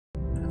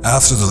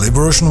After the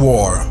Liberation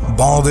War,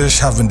 Bangladesh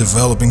have been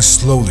developing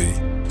slowly.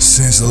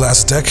 Since the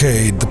last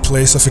decade, the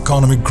pace of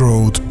economic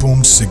growth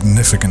boomed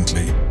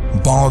significantly.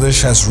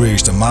 Bangladesh has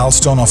reached a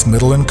milestone of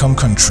middle-income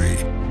country.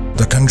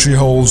 The country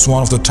holds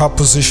one of the top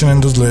positions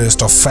in the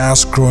list of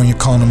fast-growing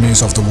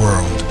economies of the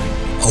world.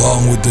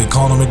 Along with the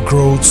economic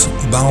growth,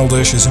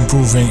 Bangladesh is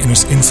improving in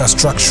its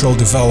infrastructural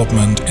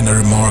development in a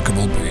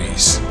remarkable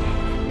pace.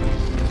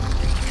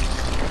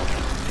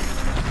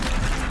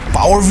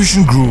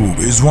 Powervision Group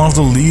is one of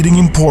the leading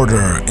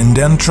importer,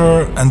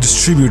 indenter and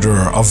distributor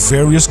of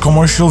various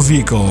commercial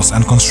vehicles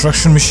and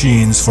construction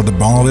machines for the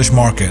Bangladesh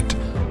market.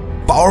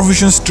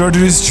 Powervision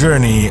started its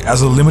journey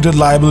as a limited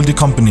liability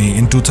company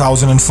in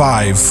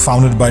 2005,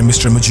 founded by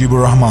Mr.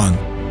 Mujibur Rahman.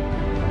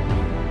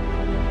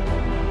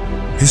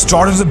 He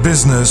started the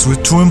business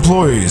with 2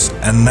 employees,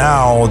 and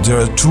now there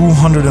are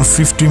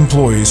 250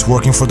 employees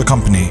working for the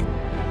company.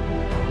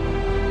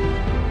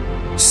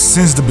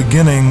 Since the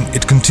beginning,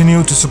 it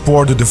continued to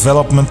support the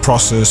development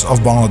process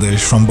of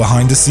Bangladesh from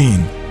behind the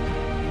scene.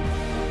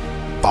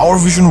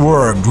 Powervision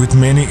worked with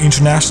many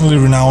internationally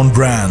renowned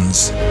brands.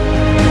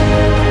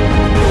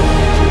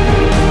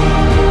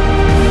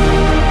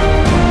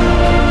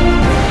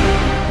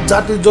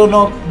 জাতির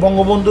জনক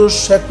বঙ্গবন্ধু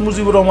শেখ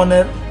মুজিবুর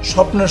রহমানের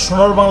স্বপ্নের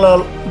সোনার বাংলা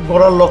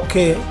গড়ার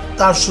লক্ষ্যে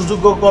তার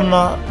সুযোগ্য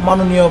কন্যা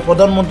মাননীয়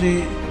প্রধানমন্ত্রী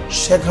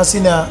শেখ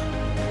হাসিনা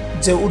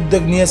যে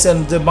উদ্যোগ নিয়েছেন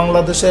যে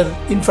বাংলাদেশের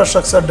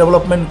ইনফ্রাস্ট্রাকচার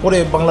ডেভেলপমেন্ট করে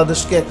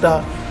বাংলাদেশকে একটা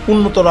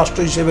উন্নত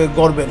রাষ্ট্র হিসেবে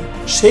গড়বেন,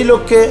 সেই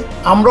লক্ষ্যে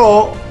আমরাও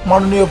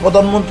মাননীয়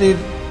প্রধানমন্ত্রীর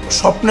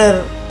স্বপ্নের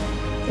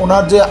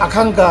ওনার যে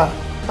আকাঙ্ক্ষা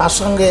তার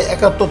সঙ্গে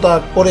একাত্মতা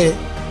করে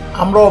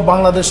আমরাও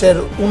বাংলাদেশের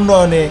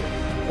উন্নয়নে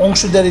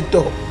অংশীদারিত্ব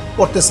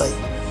করতে চাই।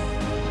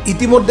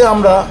 ইতিমধ্যে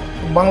আমরা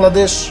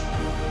বাংলাদেশ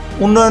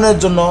উন্নয়নের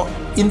জন্য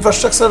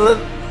ইনফ্রাস্ট্রাকচারের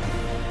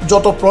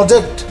যত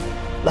project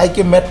like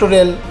metro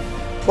rail,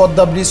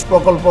 Padma bridge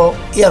প্রকল্প,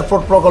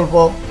 এয়ারপোর্ট প্রকল্প,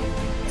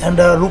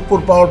 Rooppur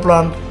power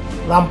plant,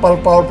 Rampal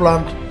power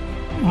plant,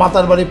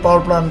 Matarbari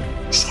power plant,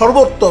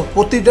 সর্বত্র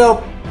প্রতিটা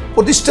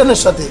প্রতিষ্ঠানের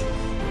সাথে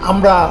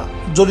আমরা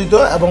জড়িত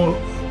এবং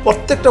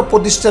প্রত্যেকটা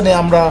প্রতিষ্ঠানে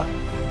আমরা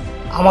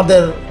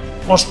আমাদের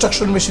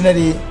কনস্ট্রাকশন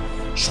মেশিনারি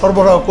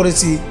সরবরাহ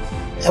করেছি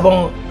এবং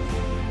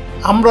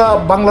আমরা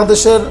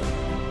বাংলাদেশের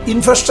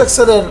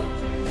ইনফ্রাস্ট্রাকচারের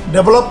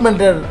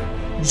ডেভেলপমেন্টের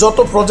যত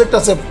প্রজেক্ট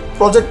আছে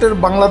প্রজেক্টের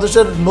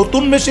বাংলাদেশের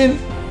নতুন মেশিন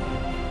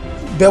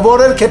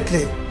ব্যবহারের ক্ষেত্রে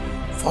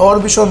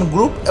পাওয়ারভিশন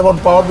গ্রুপ এবং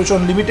পাওয়ারভিশন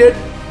লিমিটেড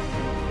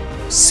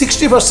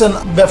 60%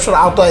 ব্যবসার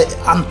আওতায়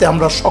আনতে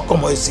আমরা সক্ষম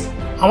হয়েছি।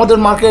 আমাদের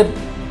মার্কেট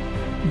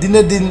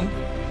দিনের দিন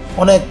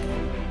অনেক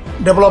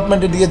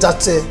ডেভেলপমেন্টের দিকে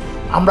যাচ্ছে।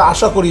 আমরা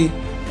আশা করি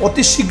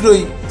অতি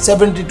শীঘ্রই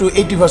 70 to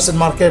 80%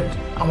 মার্কেট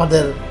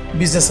আমাদের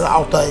বিজনেসের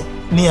আওতায়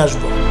নিয়ে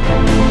আসব।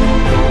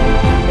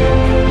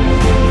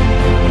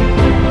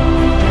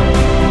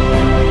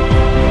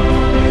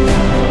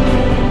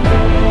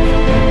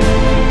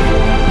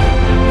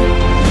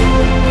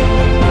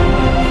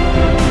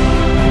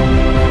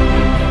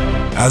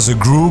 As a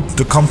group,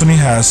 the company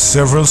has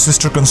several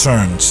sister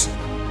concerns: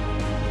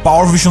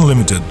 Powervision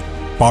Limited,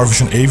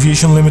 Powervision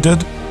Aviation Limited,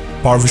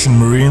 Powervision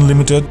Marine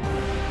Limited,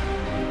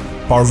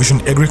 Powervision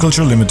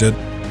Agriculture Limited,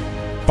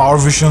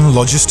 Powervision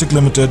Logistics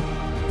Limited,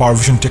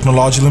 Powervision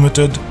Technology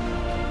Limited,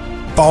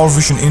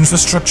 Powervision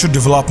Infrastructure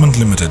Development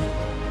Limited.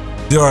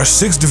 There are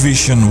 6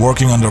 divisions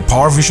working under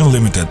Powervision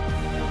Limited: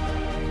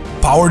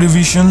 Power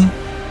Division,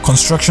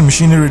 Construction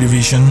Machinery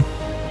Division,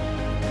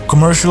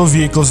 Commercial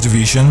Vehicles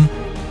Division,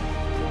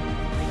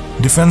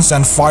 Defense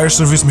and Fire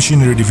Service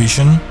Machinery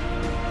Division,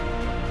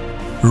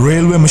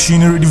 Railway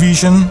Machinery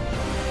Division,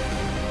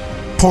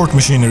 Port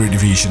Machinery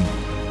Division.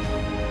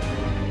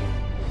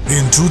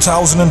 In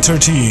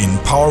 2013,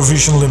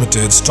 Powervision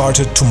Limited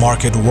started to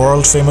market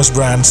world-famous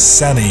brand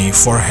SANY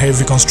for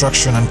heavy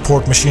construction and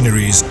port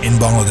machineries in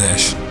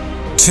Bangladesh.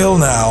 Till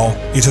now,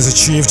 it has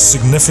achieved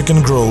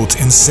significant growth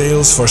in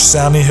sales for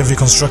SANY heavy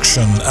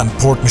construction and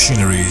port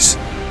machineries.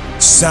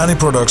 SANY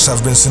products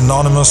have been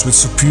synonymous with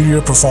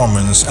superior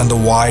performance, and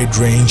the wide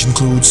range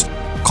includes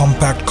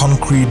compact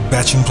concrete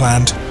batching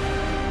plant,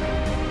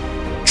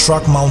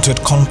 truck-mounted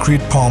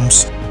concrete pumps,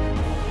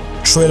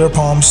 trailer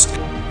pumps,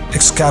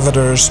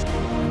 excavators,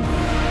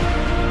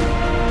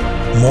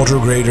 motor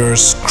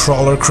graders,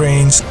 crawler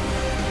cranes,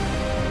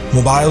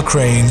 mobile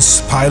cranes,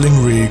 piling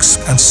rigs,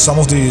 and some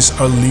of these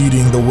are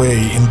leading the way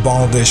in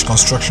Bangladesh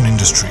construction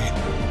industry.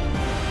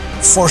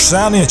 For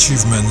SANY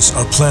achievements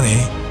are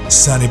plenty.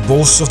 SANY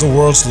boasts of the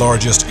world's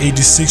largest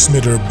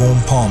 86-meter boom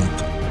pump.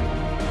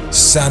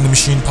 SANY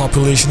machine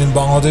population in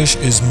Bangladesh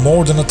is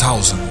more than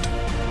 1,000.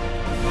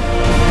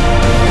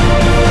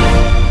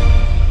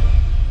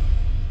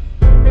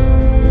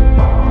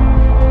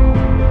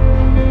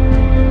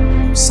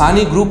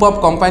 SANY Group of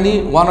Company,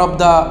 one of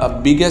the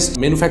biggest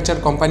manufacturer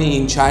company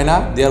in China.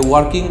 They are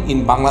working in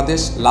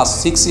Bangladesh last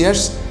 6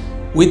 years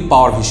with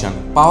Powervision.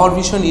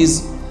 Powervision is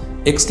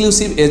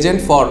exclusive agent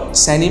for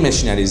SANY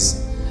machineries.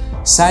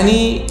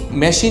 SANY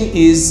machine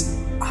is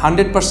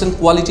 100%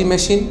 quality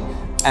machine,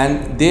 and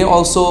they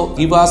also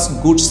give us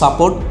good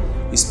support,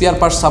 spare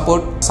part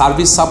support,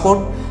 service support,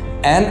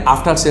 and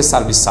after sales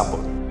service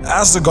support.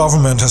 As the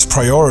government has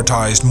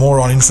prioritized more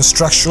on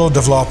infrastructural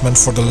development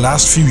for the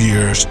last few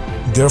years,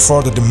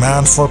 therefore the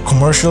demand for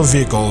commercial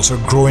vehicles are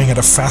growing at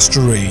a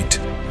faster rate.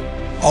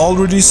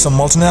 Already some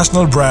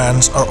multinational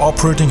brands are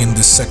operating in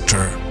this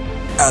sector.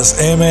 As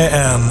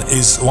MAN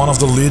is one of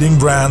the leading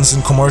brands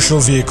in commercial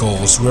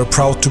vehicles, we are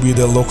proud to be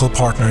their local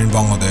partner in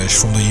Bangladesh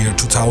from the year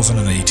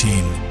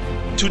 2018.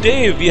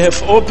 Today we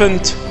have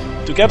opened,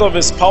 together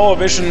with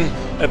Powervision,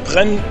 a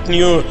brand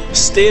new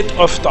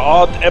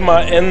state-of-the-art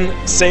MAN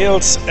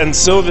sales and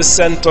service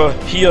center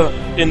here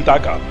in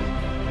Dhaka.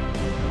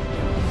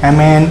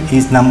 MAN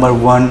is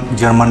 #1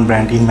 German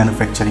brand in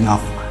manufacturing of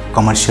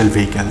commercial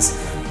vehicles.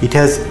 It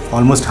has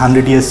almost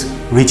 100 years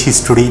rich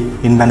history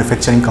in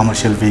manufacturing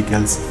commercial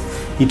vehicles.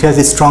 It has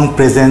a strong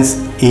presence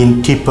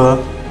in tipper,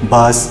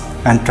 bus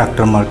and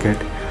tractor market.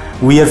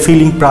 We are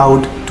feeling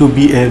proud to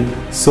be a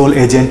sole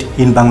agent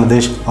in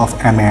Bangladesh of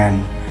MAN.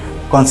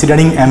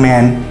 Considering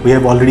MAN, we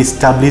have already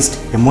established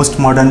a most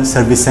modern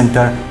service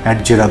center at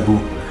Jerabu.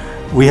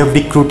 We have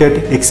recruited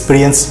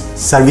experienced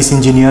service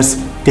engineers,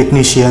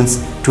 technicians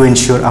to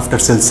ensure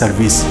after-sales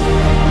service.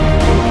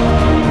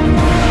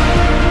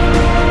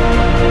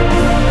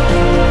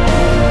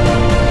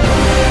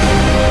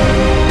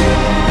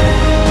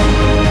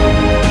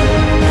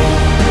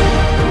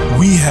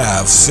 We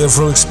have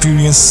several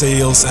experienced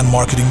sales and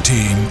marketing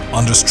team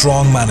under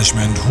strong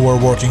management who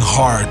are working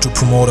hard to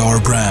promote our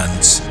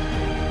brands.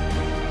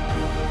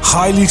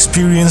 Highly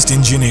experienced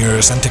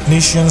engineers and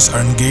technicians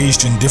are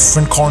engaged in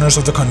different corners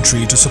of the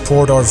country to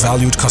support our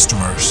valued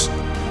customers.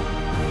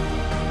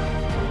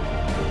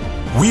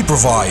 We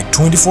provide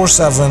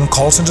 24/7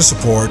 call center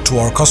support to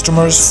our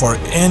customers for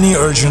any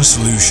urgent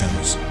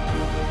solutions.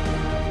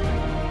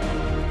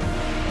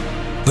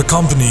 The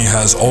company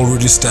has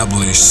already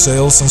established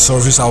sales and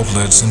service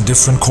outlets in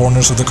different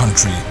corners of the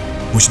country,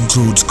 which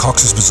includes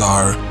Cox's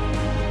Bazar,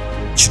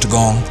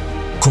 Chittagong,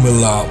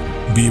 Kumilla,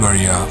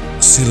 Bibaria,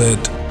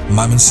 Sylhet,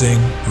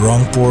 Mymensingh,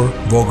 Rangpur,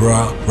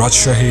 Bogra,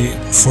 Rajshahi,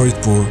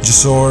 Faridpur,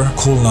 Jessore,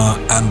 Khulna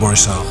and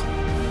Barisal.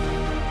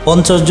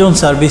 50 John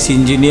service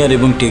engineer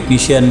এবং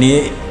technician নিয়ে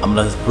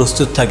আমরা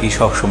প্রস্তুত থাকি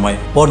সব সময়।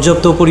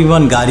 পর্যাপ্ত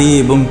পরিমাণ গাড়ি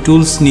এবং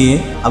টুলস নিয়ে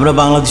আমরা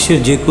বাংলাদেশের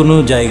যে কোনো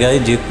জায়গায়,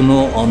 যে কোনো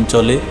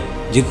অঞ্চলে,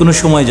 যে কোনো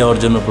সময় যাওয়ার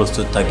জন্য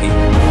প্রস্তুত থাকি।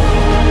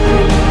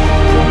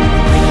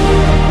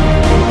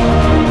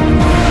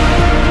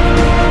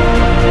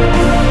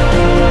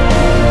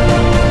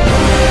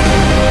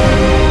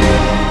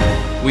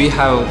 We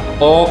have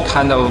all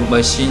kind of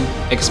machine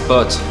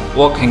experts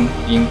working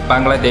in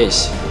Bangladesh.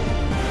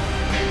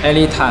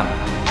 Anytime,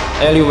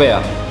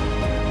 anywhere,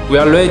 we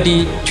are ready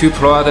to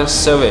provide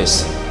service.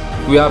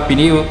 We are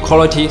believe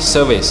quality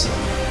service.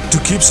 To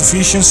keep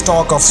sufficient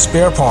stock of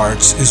spare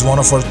parts is one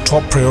of our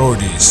top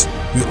priorities.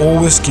 We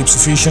always keep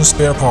sufficient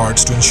spare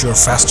parts to ensure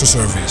faster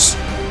service.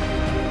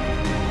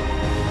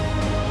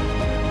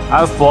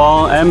 I'm from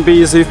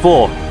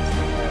MBC4.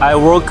 I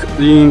work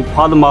in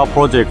Padma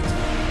project,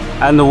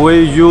 and we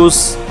use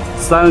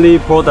Sunny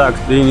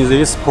product in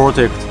this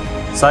project.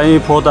 Sunny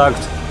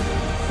product,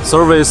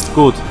 service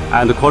good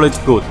and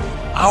quality good.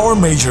 Our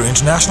major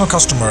international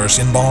customers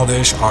in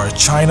Bangladesh are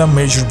China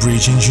Major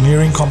Bridge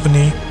Engineering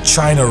Company,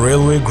 China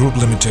Railway Group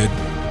Limited,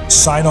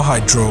 Sino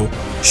Hydro,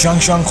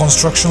 Xiangshan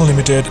Construction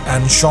Limited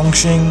and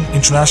Chongqing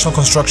International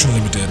Construction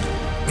Limited,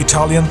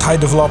 Italian Thai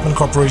Development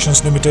Corporations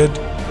Limited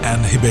and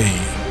Hebei.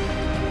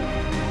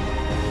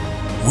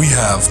 We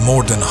have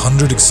more than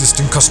 100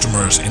 existing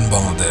customers in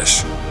Bangladesh.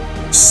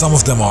 Some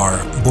of them are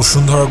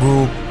Boshundhara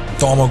Group,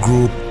 Toma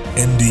Group,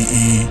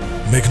 NDE,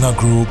 Meghna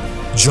Group,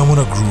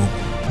 Jamuna Group,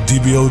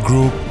 DBL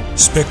Group,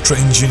 Spectra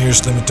Engineers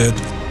Limited,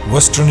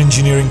 Western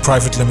Engineering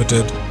Private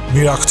Limited,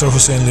 Mir Akhtar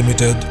Hussain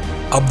Limited,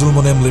 Abdul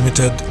Monem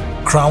Limited,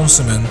 Crown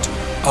Cement,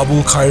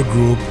 Abul Khair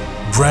Group,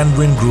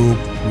 Brandwin Group,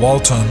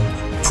 Walton,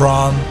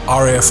 Pran,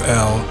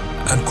 RFL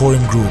and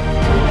Korim Group.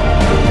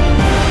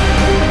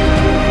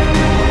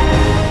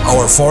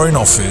 Our foreign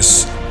office,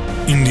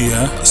 India,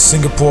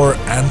 Singapore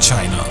and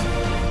China.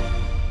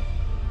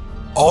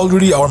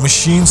 Already our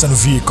machines and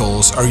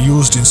vehicles are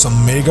used in some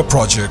mega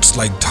projects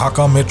like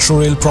Dhaka Metro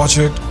Rail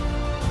Project,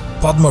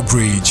 Padma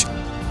Bridge,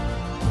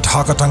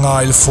 Dhaka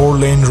Tangail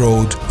 4-lane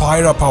road,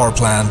 Paira Power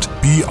Plant,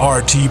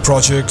 BRT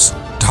projects,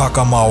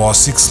 Dhaka Mawa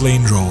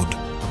 6-lane road.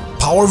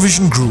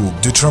 Powervision Group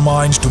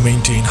determined to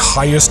maintain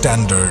higher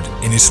standard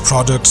in its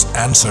products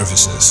and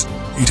services.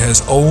 It has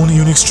own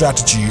unique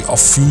strategy of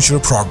future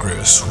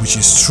progress, which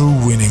is through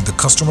winning the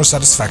customer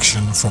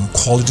satisfaction from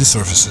quality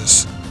services.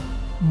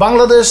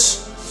 Bangladesh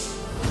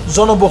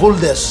জনবহুল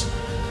দেশ।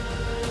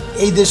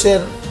 এই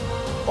দেশের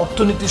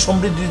অর্থনীতি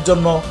সমৃদ্ধির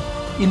জন্য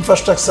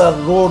infrastructure,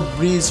 road,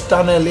 bridge,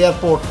 tunnel,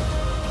 airport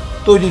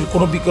তৈরির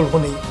কোনো বিকল্প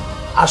নেই।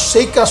 আর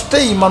সেই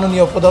কাজটাই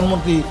মাননীয়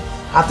প্রধানমন্ত্রী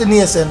হাতে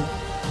নিয়েছেন,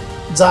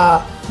 যা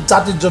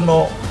জাতির জন্য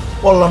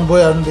কল্যাণ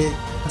বয়ে আনবে।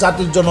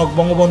 জাতির জনক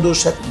বঙ্গবন্ধু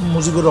শেখ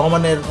মুজিবুর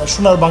রহমানের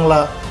সোনার বাংলা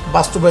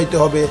বাস্তবায়িত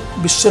হবে।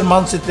 বিশ্বের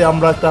মানচিত্রে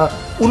আমরা একটা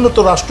উন্নত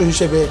রাষ্ট্র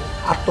হিসেবে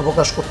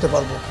আত্মপ্রকাশ করতে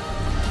পারব।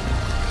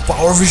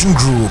 Powervision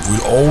Group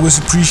will always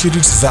appreciate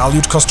its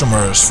valued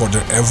customers for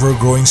their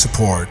ever-growing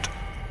support.